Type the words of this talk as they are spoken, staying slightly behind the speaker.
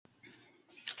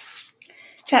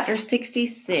Chapter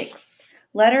 66,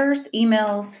 Letters,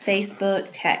 Emails, Facebook,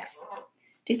 Texts.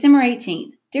 December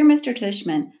 18th. Dear Mr.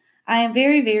 Tushman, I am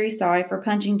very, very sorry for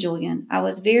punching Julian. I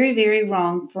was very, very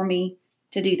wrong for me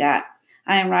to do that.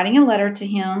 I am writing a letter to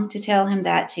him to tell him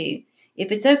that too.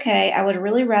 If it's okay, I would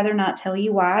really rather not tell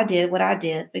you why I did what I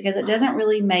did because it doesn't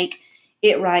really make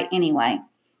it right anyway.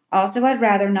 Also, I'd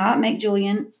rather not make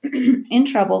Julian in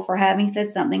trouble for having said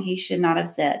something he should not have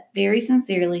said. Very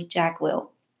sincerely, Jack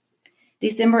Will.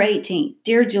 December 18th.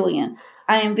 Dear Julian,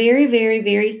 I am very, very,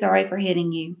 very sorry for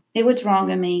hitting you. It was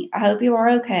wrong of me. I hope you are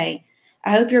okay.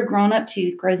 I hope your grown-up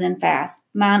tooth grows in fast.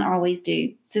 Mine always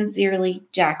do. Sincerely,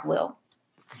 Jack Will.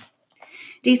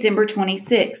 December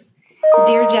 26th.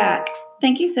 Dear Jack,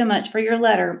 thank you so much for your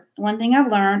letter. One thing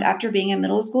I've learned after being a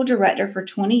middle school director for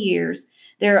 20 years,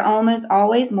 there are almost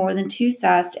always more than two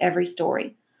sides to every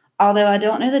story. Although I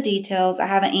don't know the details, I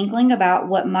have an inkling about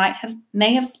what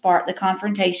may have sparked the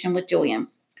confrontation with Julian.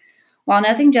 While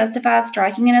nothing justifies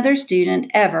striking another student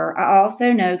ever, I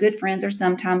also know good friends are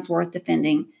sometimes worth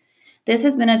defending. This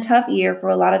has been a tough year for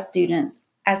a lot of students,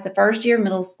 as the first year of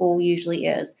middle school usually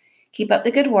is. Keep up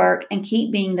the good work and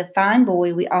keep being the fine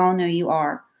boy we all know you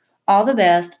are. All the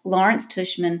best, Lawrence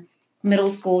Tushman,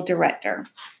 Middle School Director.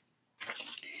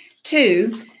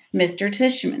 To L.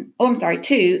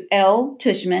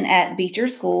 Tushman at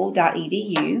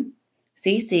beecherschool.edu.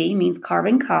 CC means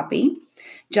carbon copy.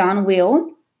 John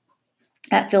Will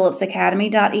at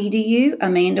phillipsacademy.edu.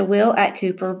 Amanda Will at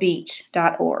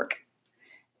cooperbeach.org.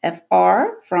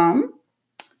 FR from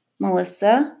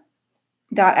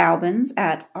Melissa.albans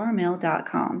at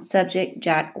rmail.com. Subject,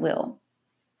 Jack Will.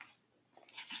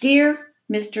 Dear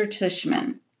Mr.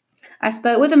 Tushman, I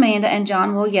spoke with Amanda and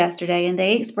John Will yesterday, and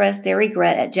they expressed their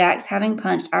regret at Jack's having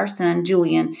punched our son,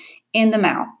 Julian, in the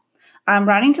mouth. I'm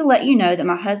writing to let you know that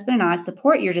my husband and I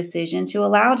support your decision to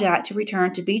allow Jack to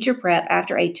return to Beecher Prep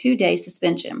after a 2-day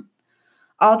suspension.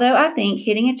 Although I think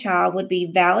hitting a child would be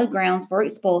valid grounds for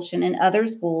expulsion in other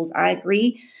schools, I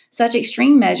agree such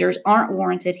extreme measures aren't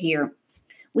warranted here.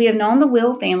 We have known the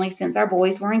Will family since our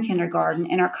boys were in kindergarten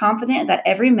and are confident that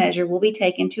every measure will be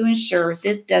taken to ensure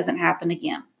this doesn't happen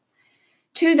again.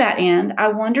 To that end, I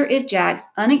wonder if Jack's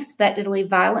unexpectedly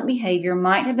violent behavior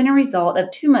might have been a result of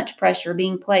too much pressure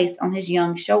being placed on his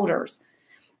young shoulders.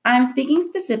 I am speaking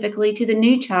specifically to the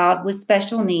new child with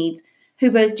special needs,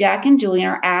 who both Jack and Julian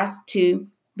are asked to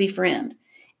befriend.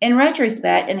 In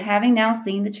retrospect, and having now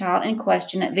seen the child in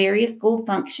question at various school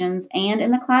functions and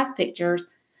in the class pictures,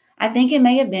 I think it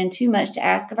may have been too much to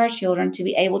ask of our children to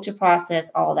be able to process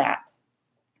all that.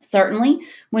 Certainly,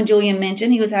 when Julian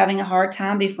mentioned he was having a hard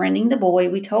time befriending the boy,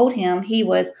 we told him he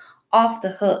was off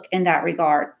the hook in that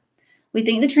regard. We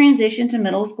think the transition to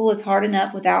middle school is hard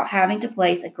enough without having to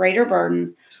place greater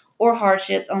burdens or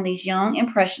hardships on these young,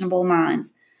 impressionable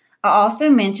minds. I also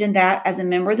mentioned that, as a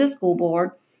member of the school board,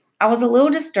 I was a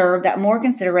little disturbed that more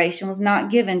consideration was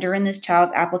not given during this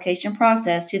child's application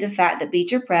process to the fact that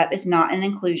Beecher Prep is not an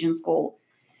inclusion school.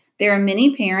 There are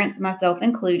many parents, myself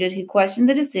included, who question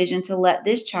the decision to let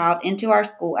this child into our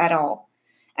school at all.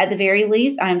 At the very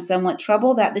least, I am somewhat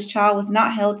troubled that this child was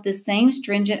not held to the same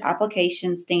stringent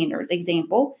application standards,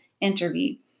 example,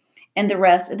 interview, and the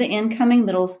rest of the incoming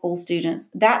middle school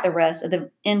students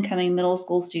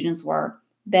were.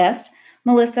 Best,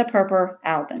 Melissa Perper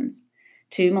Albans.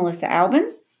 To Melissa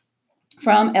Albans,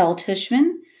 from L.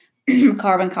 Tushman,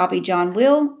 carbon copy John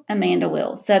Will, Amanda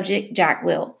Will. Subject, Jack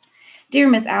Will. Dear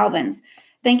Miss Albans,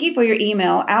 thank you for your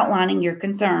email outlining your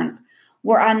concerns.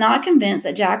 Were I not convinced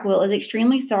that Jack Will is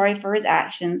extremely sorry for his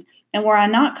actions, and were I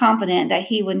not confident that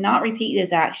he would not repeat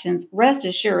his actions, rest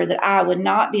assured that I would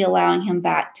not be allowing him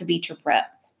back to Beecher Prep.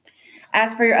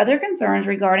 As for your other concerns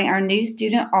regarding our new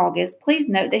student, August, please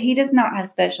note that he does not have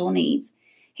special needs.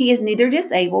 He is neither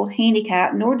disabled,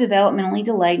 handicapped, nor developmentally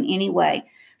delayed in any way,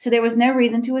 so there was no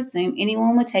reason to assume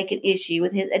anyone would take an issue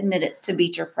with his admittance to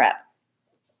Beecher Prep,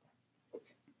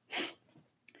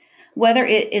 whether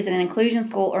it is an inclusion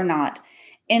school or not.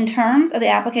 In terms of the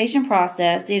application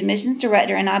process, the admissions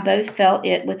director and I both felt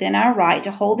it within our right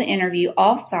to hold the interview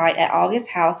off-site at August's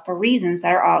house for reasons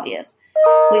that are obvious.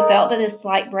 We felt that this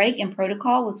slight break in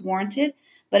protocol was warranted,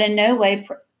 but in no way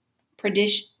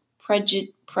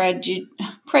prejudicial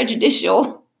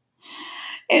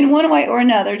in one way or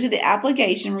another to the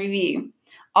application review.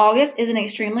 August is an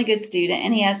extremely good student,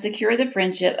 and he has secured the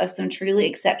friendship of some truly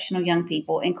exceptional young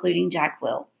people, including Jack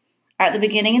Will. At the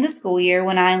beginning of the school year,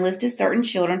 when I enlisted certain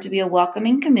children to be a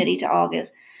welcoming committee to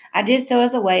August, I did so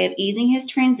as a way of easing his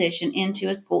transition into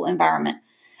a school environment.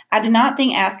 I did not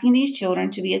think asking these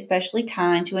children to be especially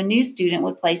kind to a new student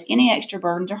would place any extra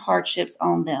burdens or hardships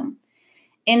on them.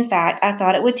 In fact, I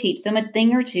thought it would teach them a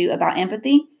thing or two about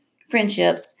empathy,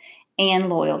 friendships, and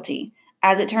loyalty.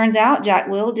 As it turns out, Jack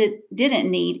Will didn't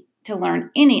need to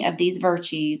learn any of these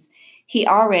virtues. He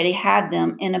already had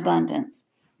them in abundance.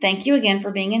 Thank you again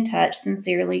for being in touch.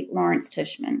 Sincerely, Lawrence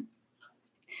Tushman.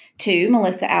 To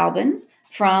Melissa Albans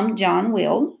from John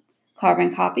Will.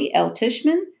 Carbon copy L.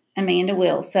 Tushman, Amanda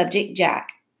Will. Subject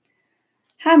Jack.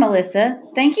 Hi, Melissa.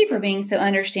 Thank you for being so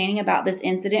understanding about this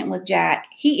incident with Jack.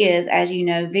 He is, as you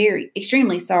know,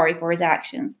 extremely sorry for his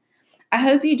actions. I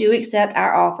hope you do accept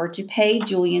our offer to pay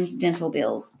Julian's dental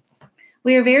bills.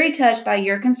 We are very touched by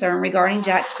your concern regarding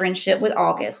Jack's friendship with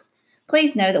August.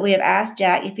 Please know that we have asked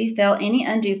Jack if he felt any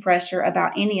undue pressure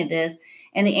about any of this,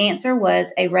 and the answer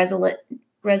was a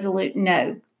resolute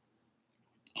no.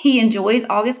 He enjoys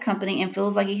August's company and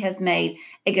feels like he has made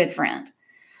a good friend.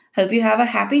 Hope you have a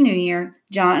happy new year,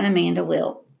 John and Amanda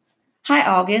Will. Hi,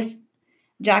 August.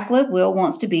 Jackalope Will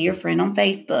wants to be your friend on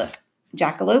Facebook.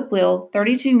 Jackalope Will,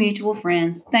 32 mutual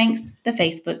friends. Thanks, the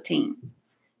Facebook team.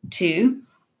 To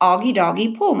Augie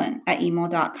Doggy Pullman at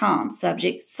email.com.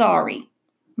 Subject, sorry.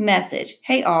 Message,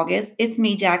 hey August, it's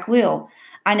me, Jack Will.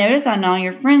 I notice I'm not on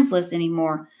your friends list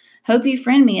anymore. Hope you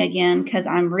friend me again because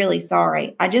I'm really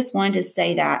sorry. I just wanted to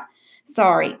say that.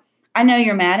 Sorry. I know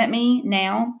you're mad at me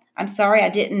now. I'm sorry I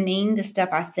didn't mean the stuff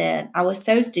I said. I was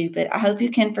so stupid. I hope you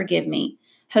can forgive me.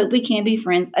 Hope we can be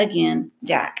friends again,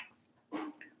 Jack.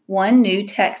 One new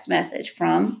text message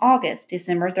from August,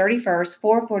 December 31st,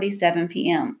 4:47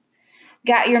 p.m.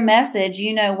 Got your message.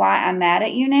 You know why I'm mad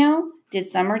at you now? Did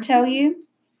Summer tell you?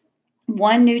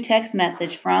 One new text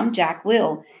message from Jack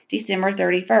Will, December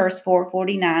 31st,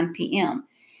 4:49 p.m.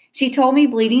 She told me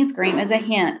Bleeding Scream as a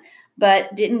hint,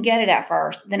 but didn't get it at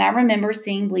first. Then I remember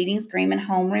seeing Bleeding Scream in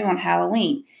homeroom on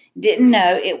Halloween. Didn't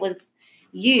know it was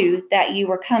you that you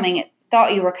were coming,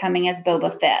 thought you were coming as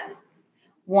Boba Fett.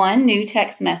 One new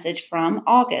text message from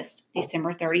August,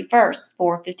 December 31st,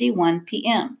 4:51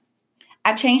 p.m.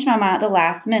 I changed my mind at the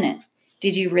last minute.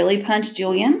 Did you really punch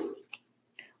Julian?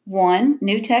 One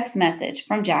new text message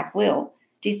from Jack Will,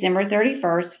 December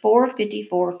 31st,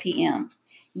 4:54 p.m.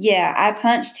 Yeah, I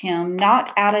punched him,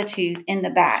 knocked out a tooth in the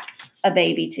back, a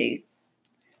baby tooth.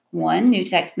 One new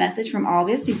text message from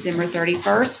August, December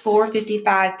 31st,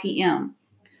 4:55 p.m.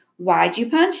 Why'd you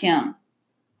punch him?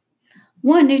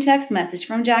 One new text message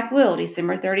from Jack Will,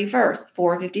 December 31st,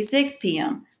 4:56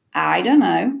 p.m. I don't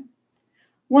know.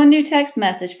 One new text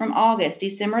message from August,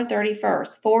 December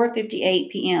 31st, 4:58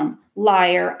 p.m.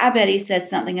 Liar, I bet he said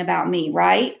something about me,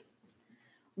 right?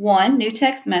 One new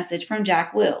text message from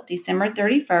Jack Will, December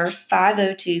 31st,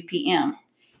 5:02 p.m.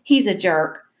 He's a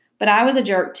jerk, but I was a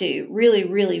jerk too. Really,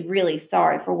 really, really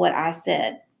sorry for what I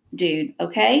said. Dude,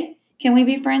 okay? Can we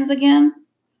be friends again?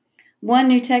 One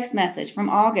new text message from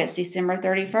August, December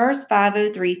 31st,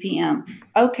 5:03 p.m.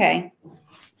 Okay.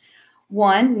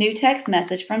 One new text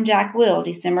message from Jack Will,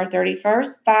 December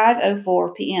 31st,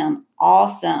 5:04 p.m.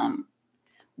 Awesome.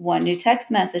 One new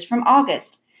text message from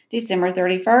August, December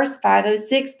 31st,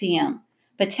 5:06 p.m.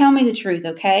 But tell me the truth,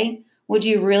 okay? Would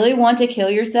you really want to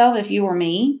kill yourself if you were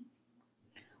me?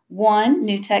 One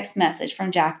new text message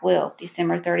from Jack Will,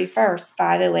 December 31st,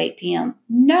 5:08 p.m.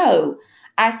 No,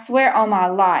 I swear on my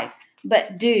life.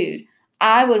 But dude,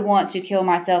 I would want to kill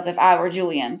myself if I were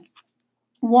Julian.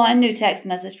 One new text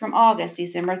message from August,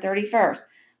 December 31st,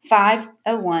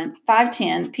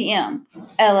 5:10 p.m.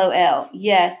 LOL.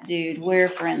 Yes, dude, we're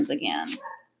friends again.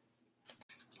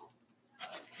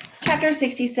 Chapter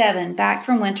 67, Back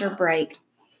from Winter Break.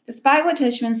 Despite what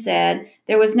Tushman said,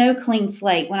 there was no clean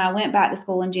slate when I went back to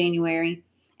school in January.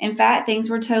 In fact,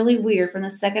 things were totally weird from the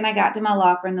second I got to my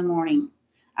locker in the morning.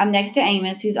 I'm next to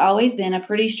Amos, who's always been a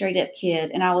pretty straight-up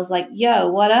kid, and I was like, yo,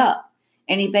 what up?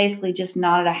 And he basically just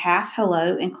nodded a half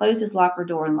hello and closed his locker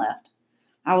door and left.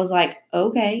 I was like,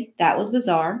 okay, that was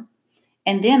bizarre.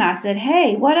 And then I said,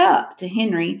 hey, what up? To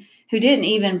Henry, who didn't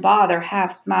even bother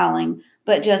half smiling,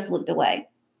 but just looked away.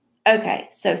 Okay,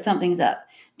 so something's up.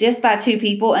 Dissed by two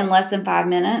people in less than 5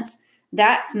 minutes?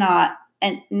 That's not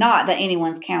that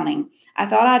anyone's counting. I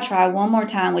thought I'd try one more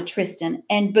time with Tristan,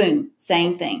 and boom,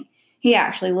 same thing. He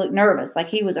actually looked nervous, like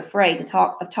he was afraid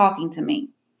of talking to me.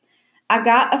 I've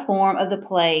got a form of the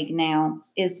plague now,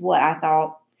 is what I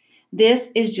thought. This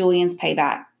is Julian's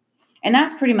payback. And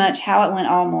that's pretty much how it went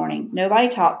all morning. Nobody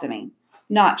talked to me.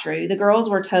 Not true. The girls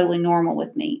were totally normal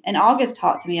with me. And August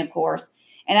talked to me, of course.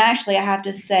 And actually, I have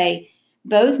to say,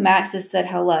 both Maxes said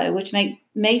hello, which made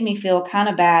me feel kind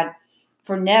of bad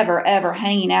for never, ever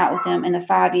hanging out with them in the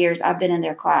 5 years I've been in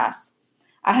their class.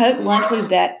 I hoped lunch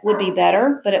would be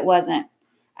better, but it wasn't.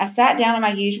 I sat down at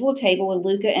my usual table with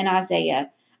Luca and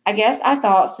Isaiah. I guess I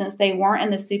thought since they weren't in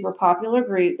the super popular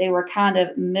group, they were kind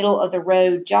of middle of the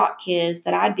road jock kids,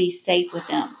 that I'd be safe with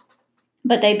them.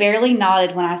 But they barely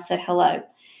nodded when I said hello.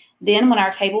 Then, when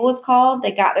our table was called,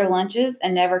 they got their lunches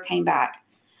and never came back.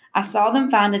 I saw them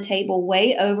find a table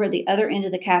way over the other end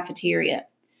of the cafeteria.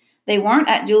 They weren't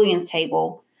at Julian's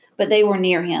table, but they were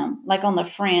near him, like on the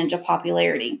fringe of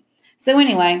popularity. So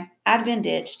anyway, I'd been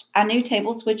ditched. I knew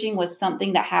table switching was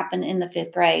something that happened in the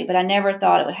fifth grade, but I never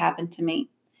thought it would happen to me.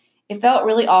 It felt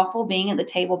really awful being at the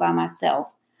table by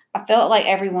myself. I felt like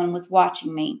everyone was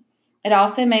watching me. It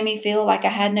also made me feel like I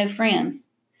had no friends.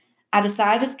 I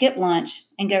decided to skip lunch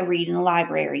and go read in the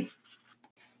library.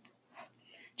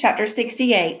 Chapter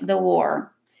 68, The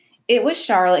War. It was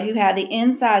Charlotte who had the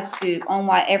inside scoop on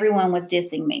why everyone was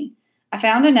dissing me. I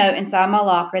found a note inside my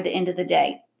locker at the end of the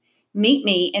day. Meet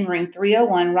me in room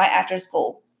 301 right after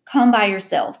school. Come by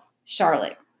yourself.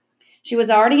 Charlotte. She was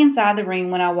already inside the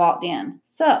room when I walked in.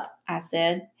 Sup, I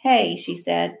said. Hey, she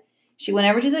said. She went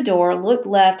over to the door, looked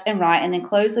left and right, and then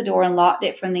closed the door and locked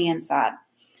it from the inside.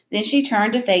 Then she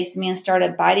turned to face me and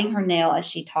started biting her nail as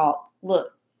she talked.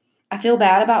 Look, I feel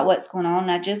bad about what's going on,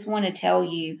 and I just want to tell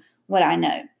you what I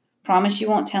know. Promise you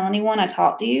won't tell anyone I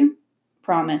talked to you?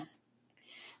 Promise.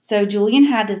 So Julian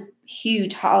had this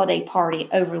huge holiday party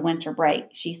over winter break,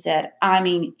 she said. I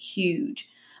mean, huge.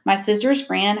 My sister's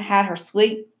friend had her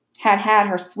sweet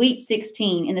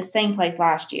 16 in the same place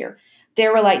last year.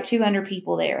 There were like 200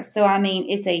 people there. So, I mean,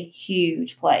 it's a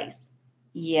huge place.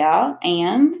 Yeah,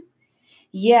 and?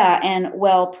 Yeah, and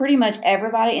well, pretty much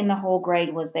everybody in the whole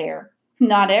grade was there.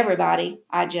 Not everybody,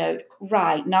 I joked.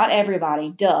 Right, not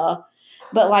everybody, duh.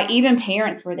 But like even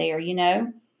parents were there,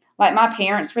 Like my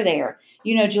parents were there.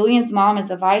 Julian's mom is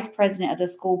the vice president of the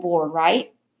school board,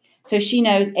 right? So she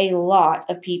knows a lot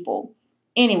of people.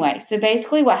 Anyway, so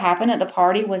basically what happened at the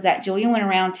party was that Julian went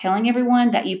around telling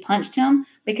everyone that you punched him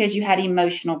because you had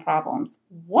emotional problems.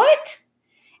 What?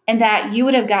 And that you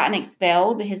would have gotten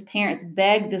expelled, but his parents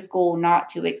begged the school not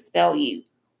to expel you.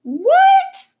 What?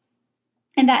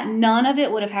 And that none of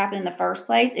it would have happened in the first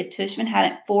place if Tushman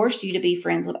hadn't forced you to be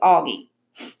friends with Augie.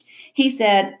 He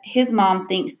said his mom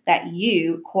thinks that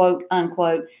you, quote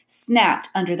unquote, snapped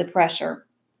under the pressure.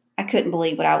 I couldn't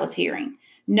believe what I was hearing.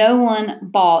 No one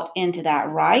bought into that,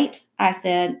 right? I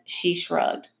said. She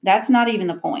shrugged. That's not even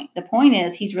the point. The point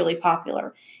is he's really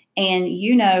popular. And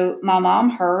my mom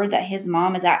heard that his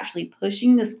mom is actually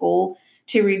pushing the school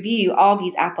to review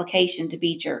Augie's application to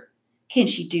Beecher. Can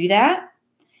she do that?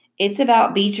 It's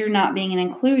about Beecher not being an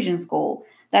inclusion school.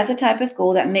 That's a type of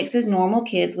school that mixes normal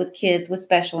kids with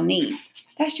special needs.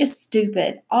 That's just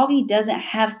stupid. Augie doesn't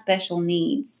have special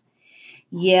needs.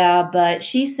 Yeah, but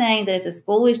she's saying that if the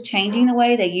school is changing the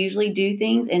way they usually do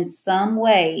things in some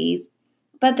ways,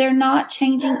 but they're not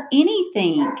changing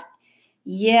anything.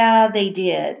 Yeah, they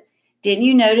did. Didn't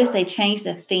you notice they changed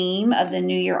the theme of the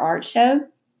New Year art show?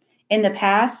 In the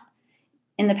past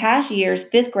years,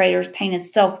 fifth graders painted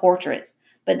self-portraits,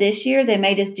 but this year they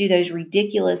made us do those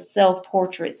ridiculous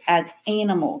self-portraits as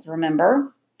animals,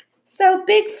 remember? So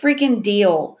big freaking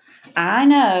deal. I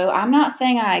know. I'm not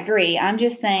saying I agree. I'm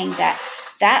just saying that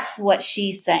that's what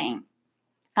she's saying.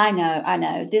 I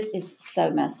know. This is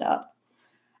so messed up.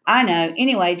 I know.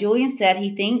 Anyway, Julian said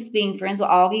he thinks being friends with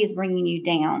Augie is bringing you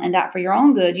down and that for your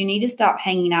own good, you need to stop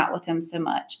hanging out with him so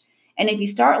much. And if you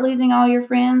start losing all your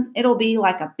friends, it'll be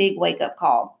like a big wake-up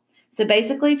call. So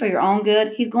basically, for your own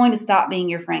good, he's going to stop being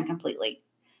your friend completely.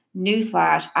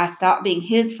 Newsflash, I stopped being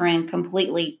his friend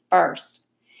completely first.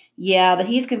 Yeah, but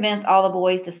he's convinced all the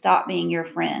boys to stop being your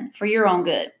friend for your own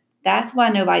good. That's why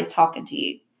nobody's talking to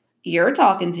you. You're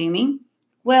talking to me.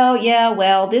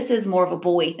 Well, this is more of a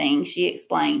boy thing, she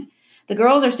explained. The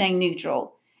girls are staying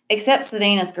neutral, except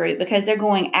Savannah's group because they're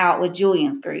going out with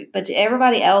Julian's group. But to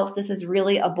everybody else, this is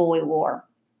really a boy war.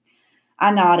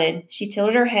 I nodded. She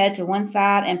tilted her head to one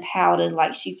side and pouted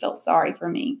like she felt sorry for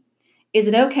me. Is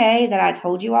it okay that I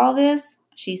told you all this?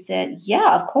 She said,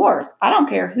 yeah, of course. I don't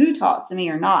care who talks to me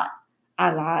or not.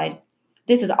 I lied.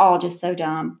 This is all just so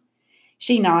dumb.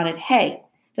 She nodded. Hey,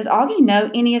 does Augie know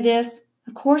any of this?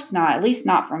 Of course not, at least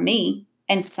not from me.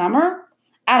 And Summer?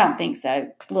 I don't think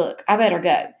so. Look, I better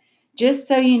go. Just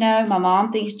so you know, my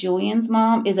mom thinks Julian's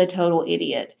mom is a total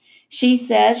idiot. She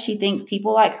says she thinks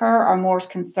people like her are more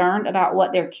concerned about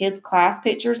what their kids' class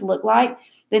pictures look like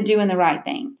than doing the right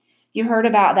thing. You heard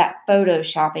about that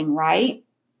photoshopping, right?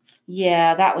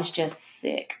 Yeah, that was just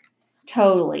sick.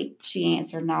 Totally, she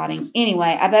answered, nodding.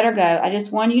 Anyway, I better go. I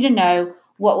just wanted you to know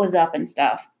what was up and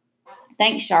stuff.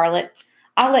 Thanks, Charlotte.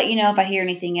 I'll let you know if I hear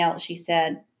anything else, she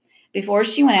said. Before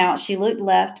she went out, she looked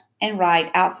left and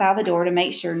right outside the door to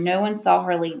make sure no one saw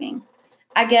her leaving.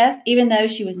 I guess even though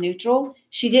she was neutral,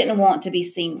 she didn't want to be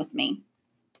seen with me.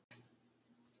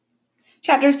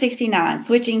 Chapter 69,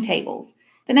 Switching Tables.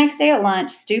 The next day at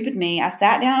lunch, stupid me, I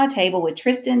sat down at a table with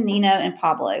Tristan, Nino, and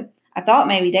Pablo. I thought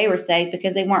maybe they were safe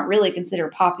because they weren't really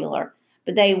considered popular,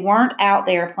 but they weren't out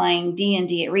there playing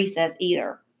D&D at recess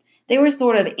either. They were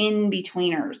sort of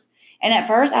in-betweeners. And at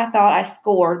first I thought I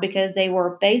scored because they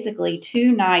were basically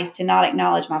too nice to not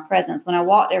acknowledge my presence when I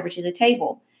walked over to the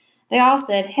table. They all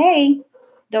said, "Hey,"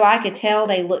 though I could tell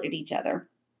they looked at each other.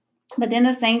 But then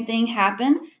the same thing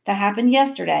happened that happened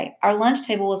yesterday. Our lunch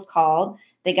table was called,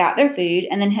 they got their food,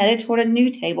 and then headed toward a new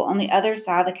table on the other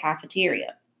side of the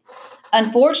cafeteria.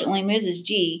 Unfortunately, Mrs.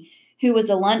 G, who was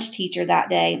the lunch teacher that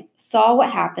day, saw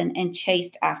what happened and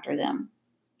chased after them.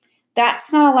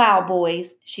 "That's not allowed,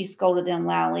 boys," she scolded them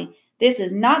loudly. "This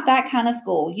is not that kind of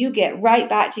school. You get right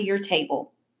back to your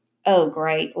table." Oh,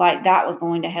 great. Like that was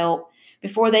going to help.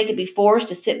 Before they could be forced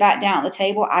to sit back down at the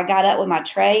table, I got up with my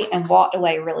tray and walked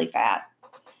away really fast.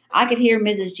 I could hear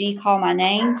Mrs. G call my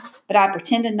name, but I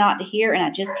pretended not to hear and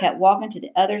I just kept walking to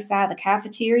the other side of the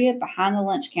cafeteria behind the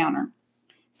lunch counter.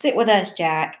 "Sit with us,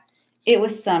 Jack." It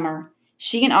was Summer.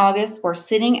 She and August were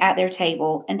sitting at their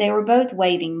table and they were both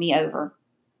waving me over.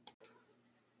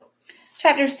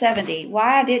 Chapter 70,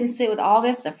 Why I Didn't Sit with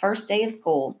August the First Day of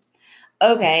School.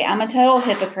 Okay, I'm a total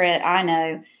hypocrite, I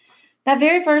know. That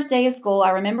very first day of school, I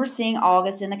remember seeing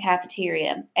August in the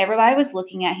cafeteria. Everybody was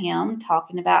looking at him,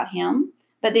 talking about him,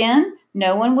 but then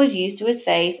no one was used to his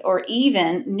face or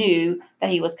even knew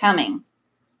that he was coming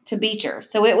to Beecher.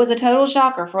 So it was a total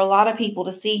shocker for a lot of people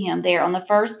to see him there on the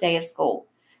first day of school.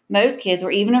 Most kids were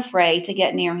even afraid to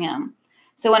get near him.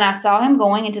 So when I saw him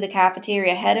going into the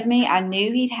cafeteria ahead of me, I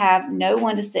knew he'd have no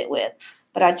one to sit with,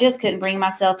 but I just couldn't bring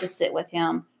myself to sit with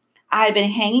him. I had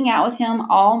been hanging out with him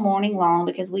all morning long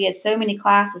because we had so many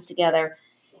classes together,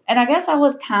 and I guess I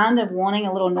was kind of wanting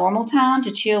a little normal time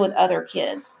to chill with other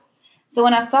kids. So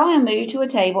when I saw him move to a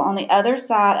table on the other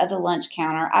side of the lunch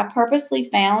counter, I purposely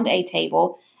found a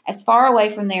table as far away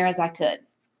from there as I could.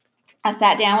 I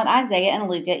sat down with Isaiah and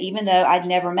Luca, even though I'd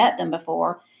never met them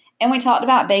before, and we talked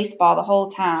about baseball the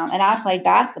whole time, and I played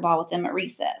basketball with them at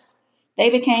recess. They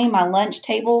became my lunch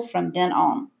table from then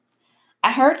on.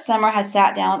 I heard Summer had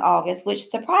sat down with August, which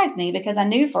surprised me because I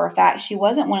knew for a fact she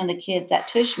wasn't one of the kids that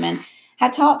Tushman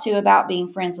had talked to about being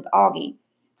friends with Augie.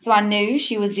 So I knew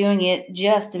she was doing it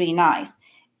just to be nice.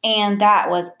 And that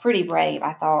was pretty brave,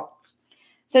 I thought.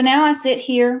 So now I was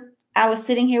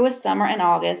sitting here with Summer and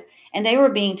August, and they were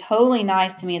being totally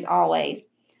nice to me as always.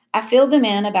 I filled them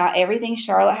in about everything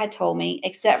Charlotte had told me,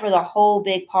 except for the whole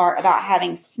big part about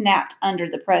having snapped under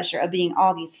the pressure of being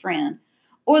Augie's friend,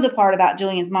 or the part about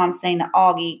Julian's mom saying that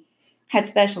Augie had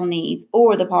special needs,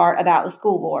 or the part about the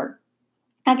school board.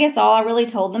 I guess all I really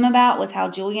told them about was how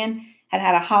Julian had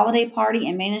had a holiday party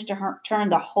and managed to turn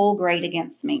the whole grade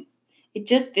against me. "It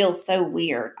just feels so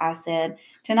weird," I said,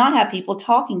 "to not have people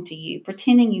talking to you,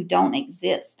 pretending you don't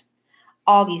exist."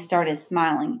 Augie started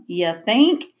smiling. "You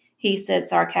think?" he said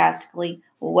sarcastically.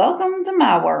 "Welcome to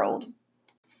my world."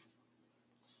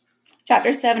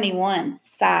 Chapter 71,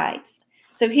 Sides.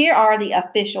 "So here are the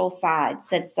official sides,"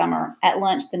 said Summer at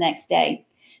lunch the next day.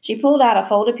 She pulled out a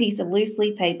folded piece of loose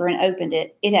leaf paper and opened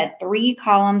it. It had 3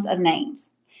 columns of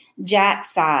names.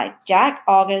 Jack's side, Jack,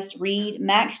 August, Reed,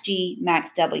 Max G,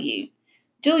 Max W.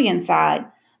 Julian's side,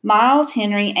 Miles,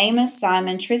 Henry, Amos,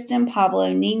 Simon, Tristan,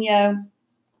 Pablo, Nino,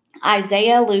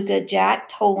 Isaiah, Luca, Jack,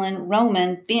 Tolan,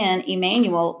 Roman, Ben,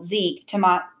 Emmanuel, Zeke,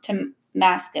 Tommaso.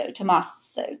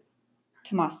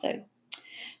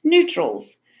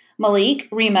 Neutrals, Malik,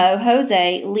 Remo,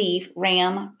 Jose, Leaf,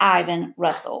 Ram, Ivan,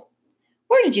 Russell.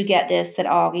 "Where did you get this?" said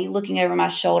Augie, looking over my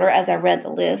shoulder as I read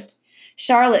the list.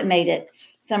 "Charlotte made it,"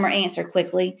 Summer answered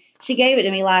quickly. "She gave it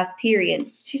to me last period.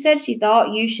 She said she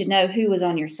thought you should know who was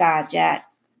on your side, Jack."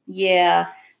 "Yeah,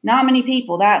 not many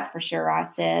people, that's for sure," I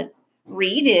said.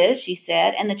 "Reed is," she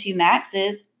said, "and the 2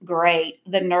 Maxes." "Great,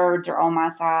 the nerds are on my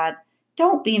side."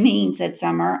 "Don't be mean," said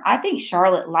Summer. "I think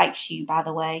Charlotte likes you, by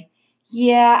the way."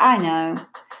 "Yeah, I know."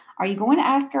 "Are you going to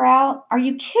ask her out?" "Are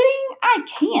you kidding? I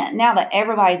can't, now that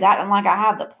everybody's acting like I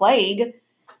have the plague."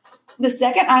 The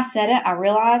second I said it, I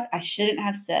realized I shouldn't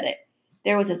have said it.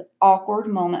 There was this awkward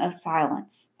moment of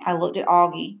silence. I looked at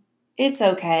Augie. "It's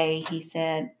okay," he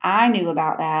said. "I knew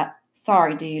about that."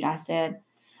 "Sorry, dude," I said.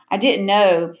 "I didn't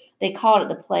know they called it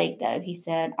the plague, though," he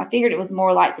said. "I figured it was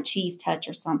more like the cheese touch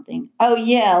or something." "Oh,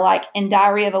 yeah, like in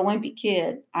Diary of a Wimpy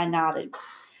Kid." I nodded.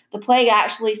 "The plague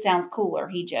actually sounds cooler,"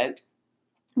 he joked.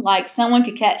 "Like someone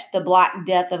could catch the Black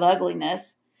Death of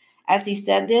ugliness." As he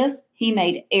said this, he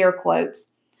made air quotes.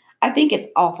 "I think it's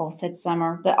awful," said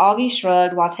Summer, but Augie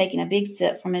shrugged while taking a big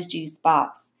sip from his juice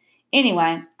box.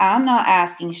 Anyway, I'm not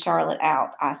asking Charlotte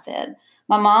out, I said.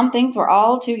 My mom thinks we're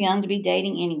all too young to be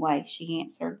dating anyway, she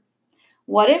answered.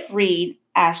 What if Reed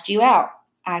asked you out?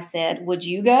 I said. Would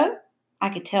you go? I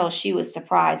could tell she was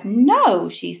surprised. No,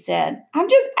 she said. I'm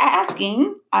just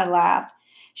asking, I laughed.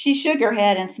 She shook her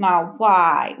head and smiled.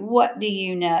 Why? What do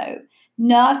you know?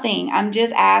 Nothing. I'm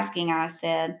just asking, I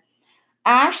said.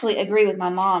 I actually agree with my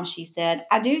mom, she said.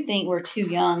 I do think we're too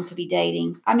young to be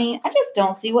dating. I mean, I just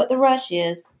don't see what the rush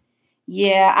is.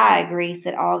 Yeah, I agree,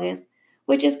 said August,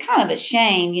 which is kind of a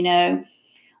shame,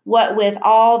 what with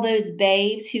all those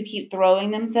babes who keep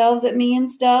throwing themselves at me and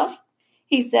stuff.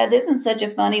 He said this in such a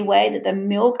funny way that the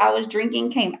milk I was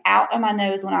drinking came out of my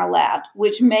nose when I laughed,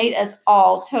 which made us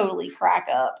all totally crack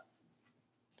up.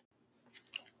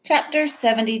 Chapter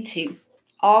 72,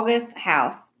 August's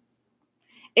House.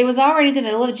 It was already the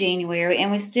middle of January, and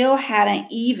we still hadn't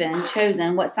even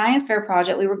chosen what science fair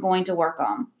project we were going to work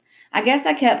on. I guess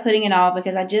I kept putting it off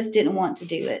because I just didn't want to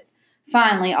do it.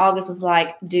 Finally, August was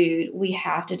like, dude, we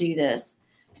have to do this.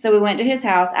 So we went to his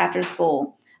house after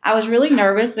school. I was really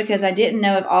nervous because I didn't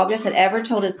know if August had ever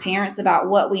told his parents about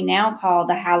what we now call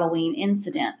the Halloween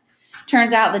incident.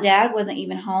 Turns out the dad wasn't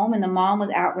even home and the mom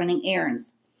was out running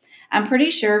errands. I'm pretty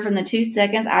sure from the 2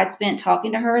 seconds I'd spent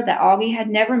talking to her that Augie had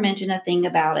never mentioned a thing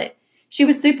about it. She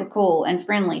was super cool and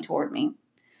friendly toward me.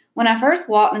 When I first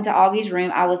walked into Augie's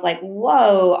room, I was like,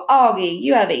 whoa, Augie,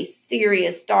 you have a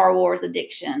serious Star Wars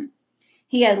addiction.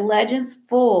 He had legends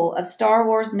full of Star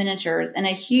Wars miniatures and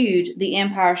a huge The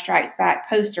Empire Strikes Back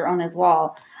poster on his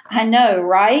wall. I know,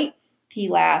 right? He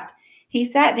laughed. He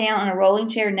sat down in a rolling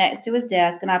chair next to his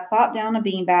desk, and I plopped down a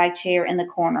beanbag chair in the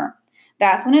corner.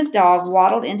 That's when his dog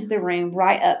waddled into the room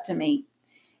right up to me.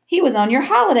 He was on your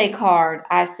holiday card,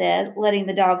 I said, letting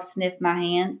the dog sniff my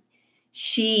hand.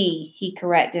 He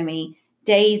corrected me.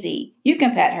 Daisy. You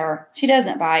can pet her. She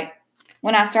doesn't bite.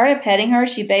 When I started petting her,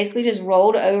 she basically just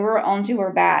rolled over onto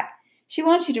her back. She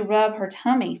wants you to rub her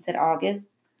tummy, said August.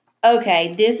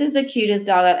 Okay, this is the cutest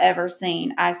dog I've ever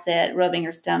seen, I said, rubbing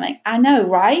her stomach. I know,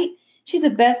 right? She's the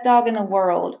best dog in the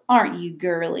world. Aren't you,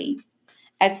 girly?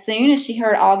 As soon as she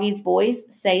heard Augie's voice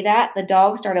say that, the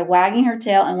dog started wagging her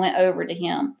tail and went over to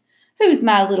him. Who's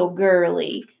my little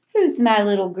girly? Who's my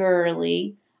little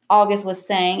girly? August was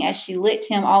saying as she licked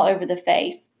him all over the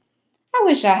face. I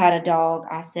wish I had a dog,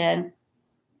 I said.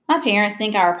 My parents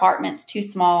think our apartment's too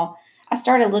small. I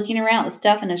started looking around the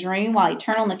stuff in his room while he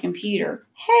turned on the computer.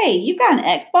 Hey, you got an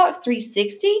Xbox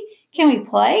 360? Can we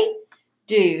play?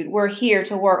 Dude, we're here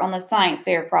to work on the science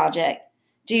fair project.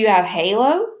 Do you have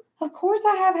Halo? Of course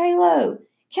I have Halo.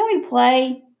 Can we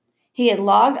play? He had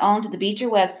logged on to the Beecher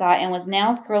website and was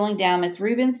now scrolling down Miss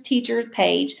Rubin's teacher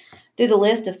page through the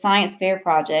list of science fair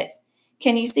projects.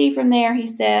 Can you see from there? He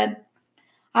said.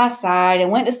 I sighed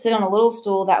and went to sit on a little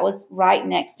stool that was right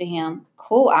next to him.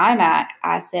 Cool iMac,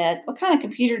 I said. What kind of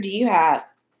computer do you have?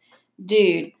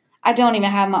 Dude, I don't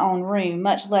even have my own room,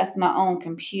 much less my own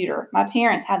computer. My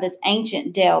parents have this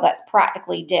ancient Dell that's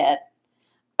practically dead.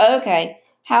 Okay,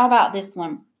 how about this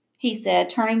one? He said,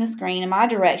 turning the screen in my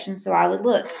direction so I would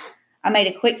look. I made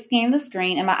a quick scan of the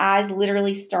screen and my eyes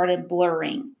literally started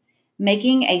blurring.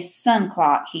 Making a sun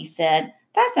clock, he said.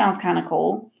 That sounds kind of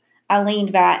cool. I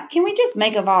leaned back. Can we just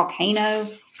make a volcano?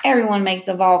 Everyone makes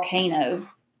a volcano.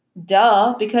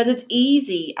 Duh, because it's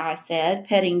easy, I said,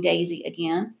 petting Daisy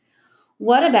again.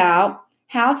 What about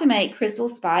how to make crystal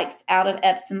spikes out of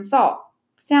Epsom salt?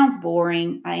 Sounds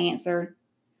boring, I answered.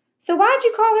 So why'd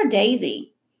you call her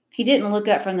Daisy? He didn't look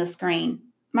up from the screen.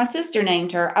 My sister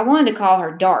named her. I wanted to call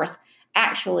her Darth.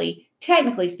 Actually,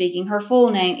 technically speaking, her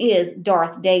full name is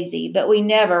Darth Daisy, but we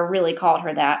never really called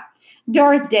her that.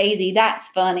 Darth Daisy, that's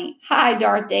funny. Hi,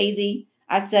 Darth Daisy,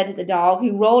 I said to the dog,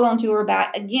 who rolled onto her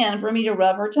back again for me to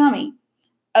rub her tummy.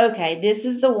 Okay, this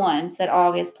is the one, said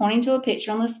August, pointing to a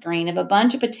picture on the screen of a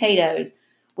bunch of potatoes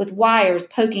with wires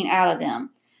poking out of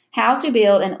them. How to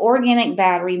build an organic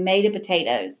battery made of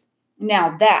potatoes.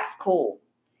 Now that's cool.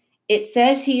 It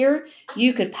says here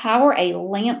you could power a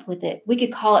lamp with it. We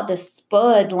could call it the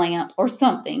Spud lamp or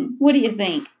something. What do you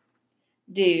think?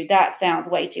 Dude, that sounds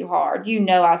way too hard. You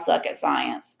know I suck at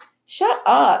science. Shut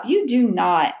up. You do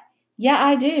not. Yeah,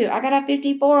 I do. I got a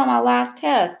 54 on my last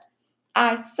test.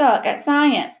 I suck at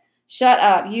science. Shut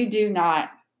up. You do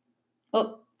not.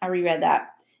 Oh, I reread that.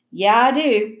 Yeah, I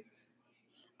do.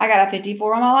 I got a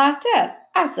 54 on my last test.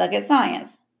 I suck at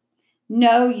science.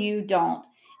 No, you don't.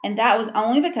 And that was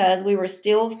only because we were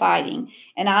still fighting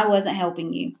and I wasn't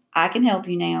helping you. I can help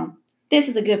you now. This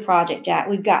is a good project, Jack.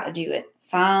 We've got to do it.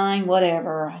 Fine,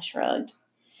 whatever, I shrugged.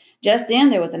 Just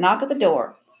then there was a knock at the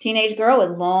door. Teenage girl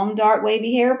with long, dark,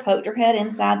 wavy hair poked her head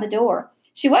inside the door.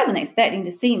 She wasn't expecting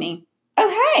to see me.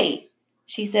 Oh, hey,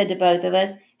 she said to both of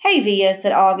us. Hey, Via,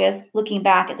 said August, looking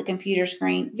back at the computer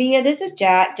screen. Via, this is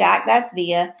Jack. Jack, that's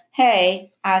Via.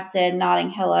 Hey, I said,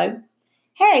 nodding hello.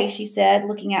 Hey, she said,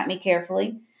 looking at me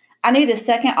carefully. I knew the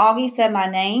second Augie said my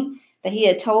name that he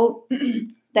had told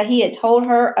that he had told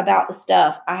her about the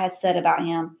stuff I had said about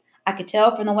him. I could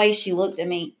tell from the way she looked at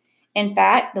me. In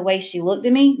fact, the way she looked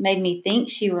at me made me think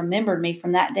she remembered me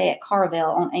from that day at Carvel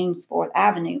on Amesforth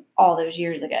Avenue all those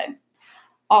years ago.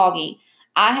 Augie,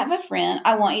 I have a friend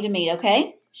I want you to meet,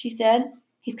 okay? She said.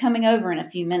 He's coming over in a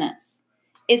few minutes.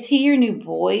 Is he your new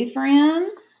boyfriend?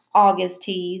 August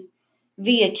teased.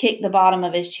 Via kicked the bottom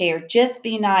of his chair. Just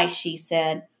be nice, she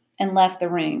said, and left the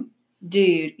room.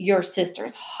 Dude, your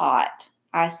sister's hot,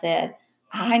 I said.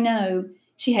 I know.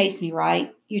 She hates me,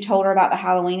 right? You told her about the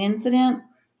Halloween incident?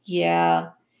 Yeah.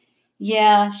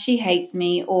 Yeah, she hates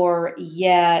me, or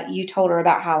yeah, you told her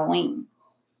about Halloween.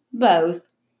 Both.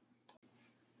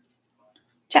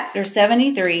 Chapter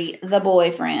 73, The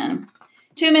Boyfriend.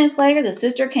 2 minutes later, the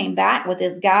sister came back with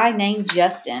this guy named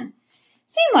Justin.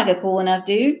 Seemed like a cool enough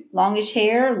dude. Longish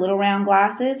hair, little round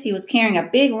glasses. He was carrying a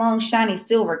big, long, shiny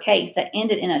silver case that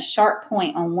ended in a sharp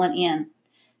point on one end.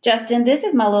 Justin, this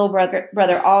is my little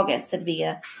brother August, said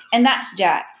Via. And that's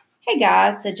Jack. Hey,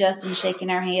 guys, said Justin, shaking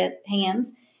our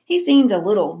hands. He seemed a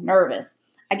little nervous.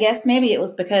 I guess maybe it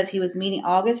was because he was meeting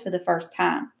August for the first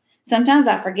time. Sometimes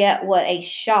I forget what a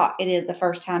shock it is the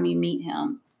first time you meet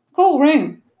him. Cool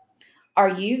room. Are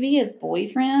you Via's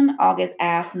boyfriend? August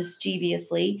asked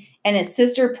mischievously, and his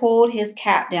sister pulled his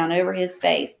cap down over his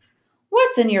face.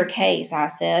 What's in your case? I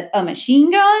said. A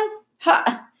machine gun?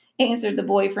 Ha! Answered the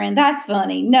boyfriend. That's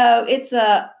funny. No, it's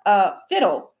a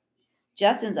fiddle.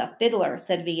 Justin's a fiddler,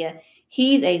 said Via.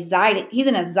 He's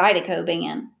in a Zydeco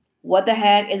band. What the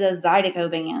heck is a Zydeco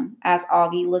band? Asked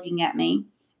Augie, looking at me.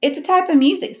 It's a type of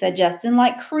music, said Justin,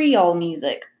 like Creole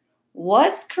music.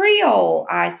 What's Creole?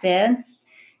 I said.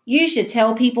 You should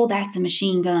tell people that's a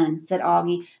machine gun, said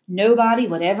Augie. Nobody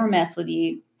would ever mess with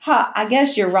you. Ha, I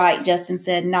guess you're right, Justin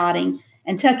said, nodding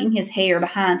and tucking his hair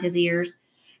behind his ears.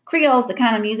 Creole's the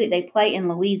kind of music they play in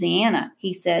Louisiana,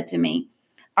 he said to me.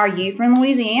 Are you from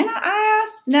Louisiana? I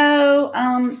asked. No,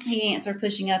 he answered,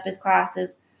 pushing up his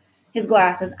glasses.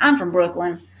 I'm from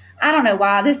Brooklyn. I don't know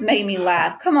why this made me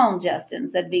laugh. Come on, Justin,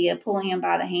 said Via, pulling him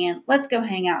by the hand. Let's go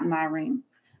hang out in my room.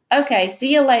 Okay,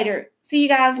 see you later. See you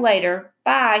guys later.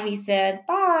 Bye, he said.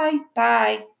 Bye,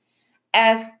 bye.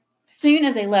 As soon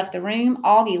as they left the room,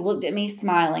 Augie looked at me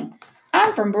smiling.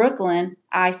 I'm from Brooklyn,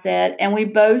 I said, and we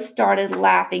both started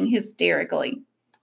laughing hysterically.